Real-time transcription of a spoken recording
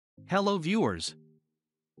Hello viewers.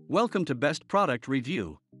 Welcome to Best Product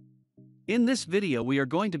Review. In this video we are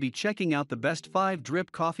going to be checking out the best 5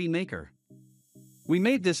 drip coffee maker. We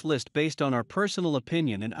made this list based on our personal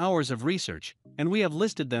opinion and hours of research, and we have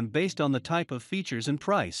listed them based on the type of features and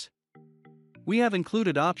price. We have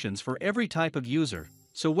included options for every type of user,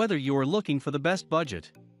 so whether you are looking for the best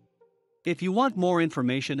budget. If you want more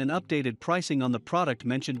information and updated pricing on the product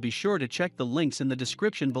mentioned, be sure to check the links in the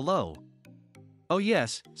description below. Oh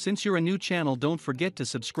yes, since you're a new channel, don't forget to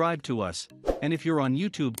subscribe to us, and if you're on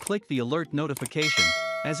YouTube, click the alert notification,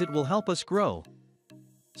 as it will help us grow.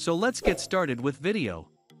 So let's get started with video.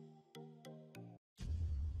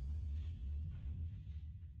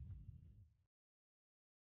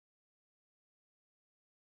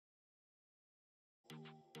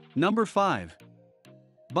 Number 5.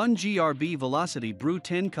 Bun GRB Velocity Brew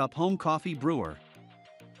 10-Cup Home Coffee Brewer.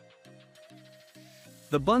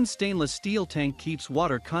 The Bun's stainless steel tank keeps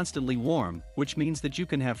water constantly warm, which means that you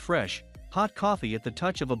can have fresh, hot coffee at the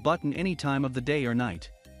touch of a button any time of the day or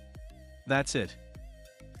night. That's it.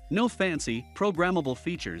 No fancy, programmable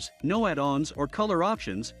features, no add-ons or color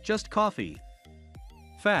options, just coffee.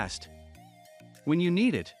 Fast. When you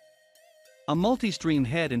need it. A multi-stream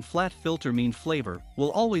head and flat filter mean flavor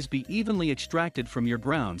will always be evenly extracted from your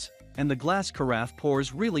grounds, and the glass carafe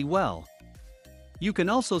pours really well. You can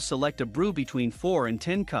also select a brew between 4 and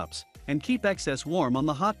 10 cups, and keep excess warm on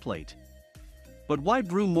the hot plate. But why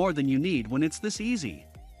brew more than you need when it's this easy?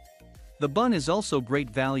 The Bun is also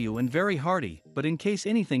great value and very hardy, but in case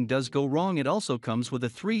anything does go wrong, it also comes with a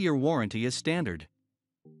 3-year warranty as standard.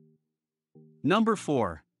 Number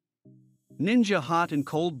 4. Ninja Hot and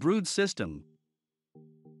Cold Brewed System.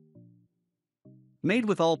 Made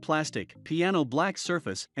with all plastic, piano black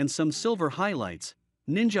surface and some silver highlights,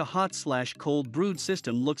 Ninja Hot/Cold Brewed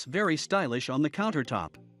System looks very stylish on the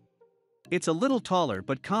countertop. It's a little taller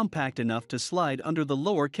but compact enough to slide under the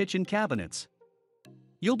lower kitchen cabinets.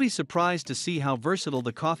 You'll be surprised to see how versatile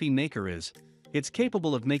the coffee maker is. It's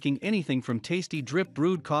capable of making anything from tasty drip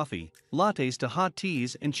brewed coffee, lattes to hot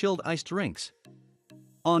teas and chilled iced drinks.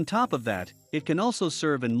 On top of that, it can also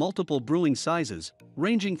serve in multiple brewing sizes,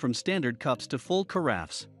 ranging from standard cups to full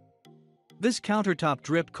carafes. This countertop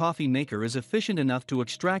drip coffee maker is efficient enough to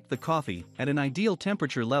extract the coffee at an ideal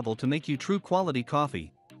temperature level to make you true quality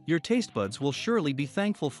coffee. Your taste buds will surely be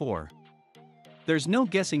thankful for. There's no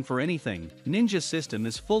guessing for anything. Ninja system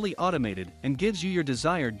is fully automated and gives you your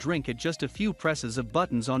desired drink at just a few presses of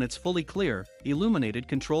buttons on its fully clear, illuminated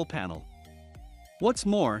control panel. What's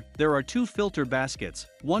more, there are 2 filter baskets,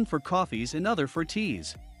 one for coffees and other for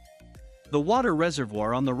teas. The water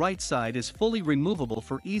reservoir on the right side is fully removable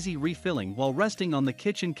for easy refilling while resting on the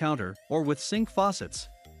kitchen counter or with sink faucets.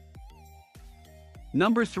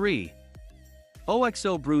 Number 3.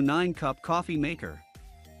 OXO Brew 9-Cup Coffee Maker.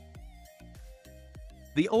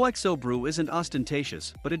 The OXO Brew isn't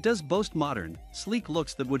ostentatious, but it does boast modern, sleek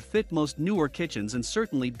looks that would fit most newer kitchens and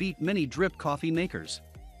certainly beat many drip coffee makers.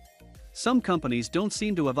 Some companies don't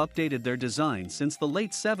seem to have updated their design since the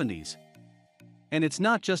late 70s. And it's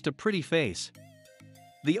not just a pretty face.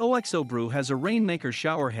 The OXO Brew has a Rainmaker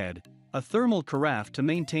shower head, a thermal carafe to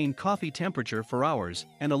maintain coffee temperature for hours,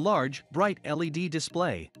 and a large, bright LED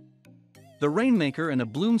display. The Rainmaker and a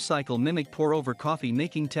bloom cycle mimic pour-over coffee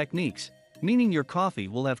making techniques, meaning your coffee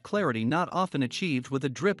will have clarity not often achieved with a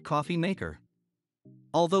drip coffee maker.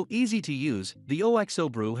 Although easy to use, the OXO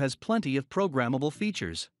Brew has plenty of programmable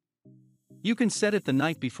features. You can set it the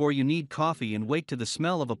night before you need coffee and wake to the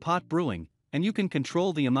smell of a pot brewing, and you can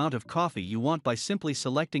control the amount of coffee you want by simply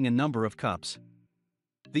selecting a number of cups.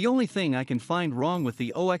 The only thing I can find wrong with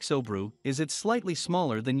the OXO Brew is it's slightly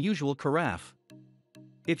smaller than usual carafe.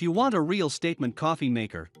 If you want a real statement coffee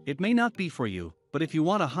maker, it may not be for you, but if you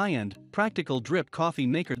want a high-end, practical drip coffee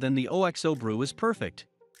maker, then the OXO Brew is perfect.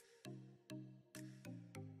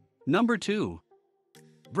 Number 2.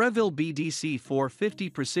 Breville BDC 450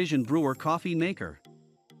 Precision Brewer Coffee Maker.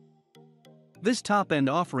 This top-end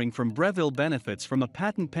offering from Breville benefits from a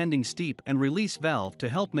patent-pending steep and release valve to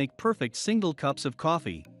help make perfect single cups of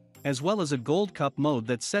coffee, as well as a gold cup mode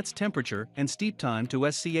that sets temperature and steep time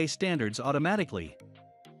to SCA standards automatically.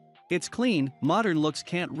 Its clean, modern looks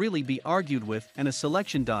can't really be argued with, and a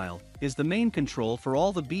selection dial is the main control for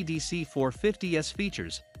all the BDC 450's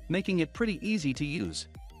features, making it pretty easy to use.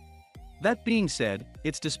 That being said,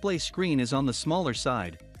 its display screen is on the smaller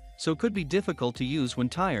side, so could be difficult to use when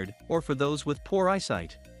tired or for those with poor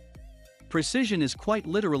eyesight. Precision is quite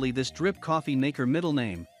literally this drip coffee maker middle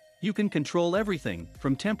name. You can control everything,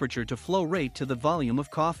 from temperature to flow rate to the volume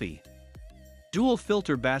of coffee. Dual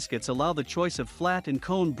filter baskets allow the choice of flat and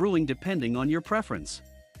cone brewing depending on your preference.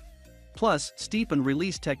 Plus, steep and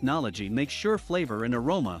release technology makes sure flavor and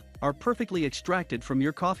aroma are perfectly extracted from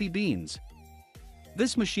your coffee beans.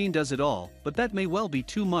 This machine does it all, but that may well be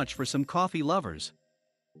too much for some coffee lovers.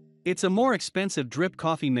 It's a more expensive drip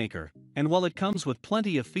coffee maker, and while it comes with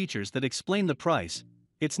plenty of features that explain the price,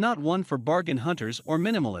 it's not one for bargain hunters or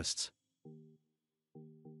minimalists.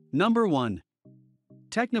 Number 1.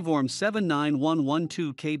 Technivorm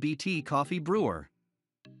 79112 KBT Coffee Brewer.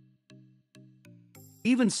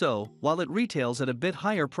 Even so, while it retails at a bit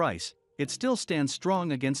higher price, it still stands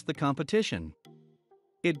strong against the competition.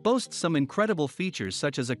 It boasts some incredible features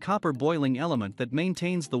such as a copper boiling element that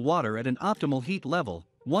maintains the water at an optimal heat level,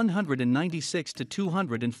 196 to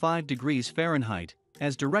 205 degrees Fahrenheit,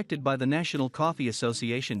 as directed by the National Coffee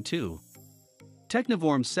Association too.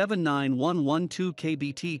 Technivorm 79112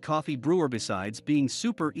 KBT Coffee Brewer. Besides being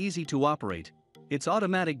super easy to operate, its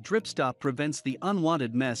automatic drip stop prevents the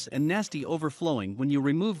unwanted mess and nasty overflowing when you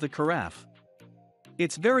remove the carafe.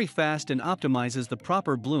 It's very fast and optimizes the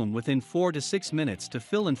proper bloom within 4 to 6 minutes to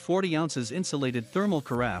fill in 40 ounces insulated thermal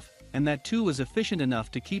carafe, and that too is efficient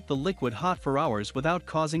enough to keep the liquid hot for hours without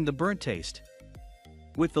causing the burnt taste.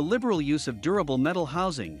 With the liberal use of durable metal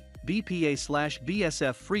housing,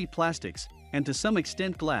 BPA/BSF-free plastics, and to some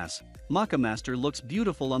extent glass, Macamaster looks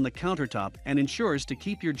beautiful on the countertop and ensures to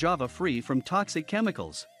keep your Java free from toxic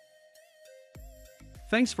chemicals.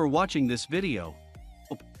 Thanks for watching this video.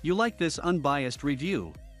 Hope you like this unbiased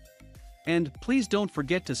review. And please don't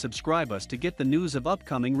forget to subscribe us to get the news of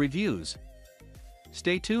upcoming reviews.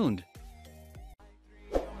 Stay tuned.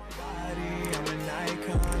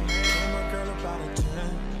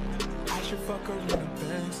 Fuck her in a